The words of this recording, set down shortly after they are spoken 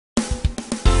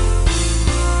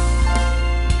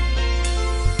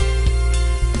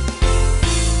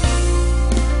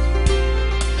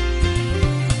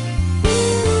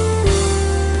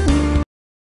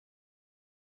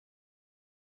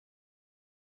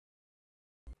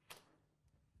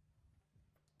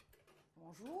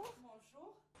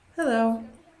Hello,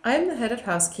 I am the head of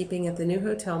housekeeping at the new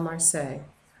Hotel Marseille,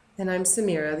 and I'm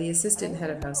Samira, the assistant head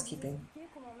of housekeeping.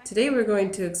 Today we're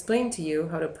going to explain to you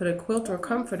how to put a quilt or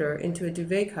comforter into a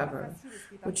duvet cover,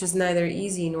 which is neither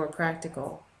easy nor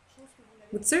practical.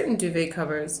 With certain duvet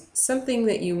covers, something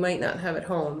that you might not have at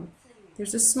home,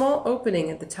 there's a small opening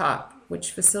at the top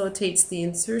which facilitates the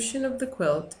insertion of the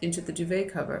quilt into the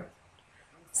duvet cover.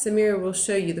 Samira will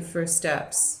show you the first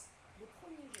steps.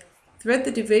 Thread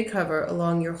the duvet cover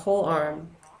along your whole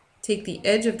arm. Take the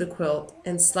edge of the quilt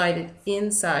and slide it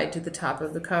inside to the top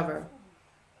of the cover.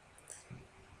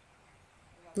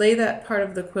 Lay that part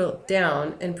of the quilt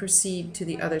down and proceed to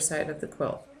the other side of the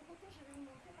quilt.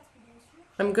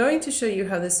 I'm going to show you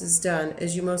how this is done,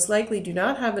 as you most likely do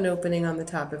not have an opening on the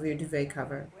top of your duvet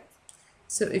cover.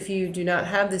 So if you do not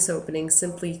have this opening,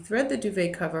 simply thread the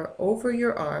duvet cover over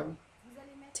your arm,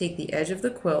 take the edge of the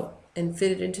quilt, and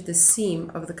fit it into the seam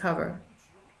of the cover.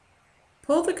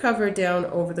 Pull the cover down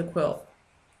over the quilt.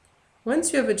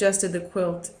 Once you have adjusted the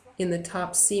quilt in the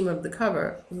top seam of the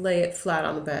cover, lay it flat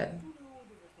on the bed.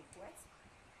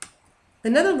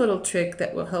 Another little trick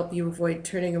that will help you avoid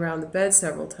turning around the bed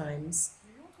several times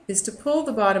is to pull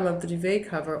the bottom of the duvet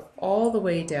cover all the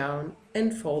way down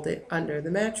and fold it under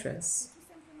the mattress.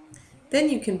 Then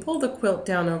you can pull the quilt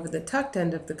down over the tucked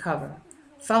end of the cover,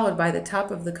 followed by the top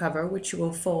of the cover, which you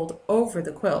will fold over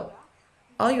the quilt.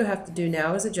 All you have to do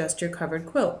now is adjust your covered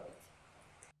quilt.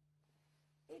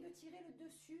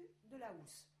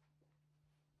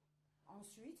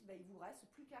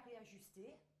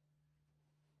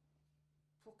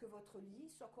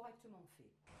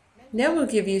 Now we'll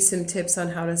give you some tips on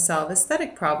how to solve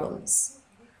aesthetic problems.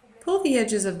 Pull the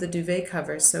edges of the duvet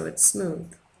cover so it's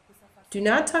smooth. Do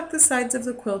not tuck the sides of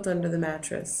the quilt under the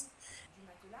mattress.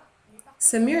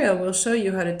 Samira will show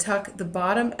you how to tuck the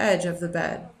bottom edge of the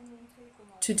bed.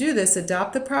 To do this,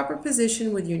 adopt the proper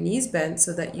position with your knees bent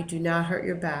so that you do not hurt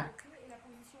your back.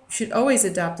 You should always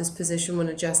adopt this position when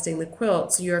adjusting the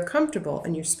quilt so you are comfortable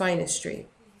and your spine is straight.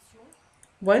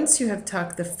 Once you have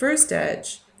tucked the first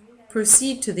edge,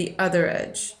 proceed to the other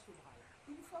edge.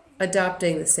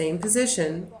 Adopting the same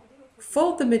position,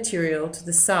 fold the material to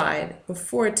the side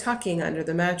before tucking under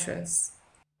the mattress.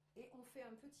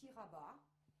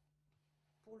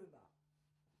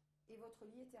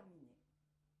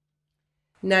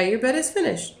 Now your bed is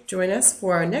finished. Join us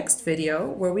for our next video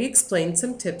where we explain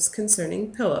some tips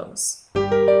concerning pillows.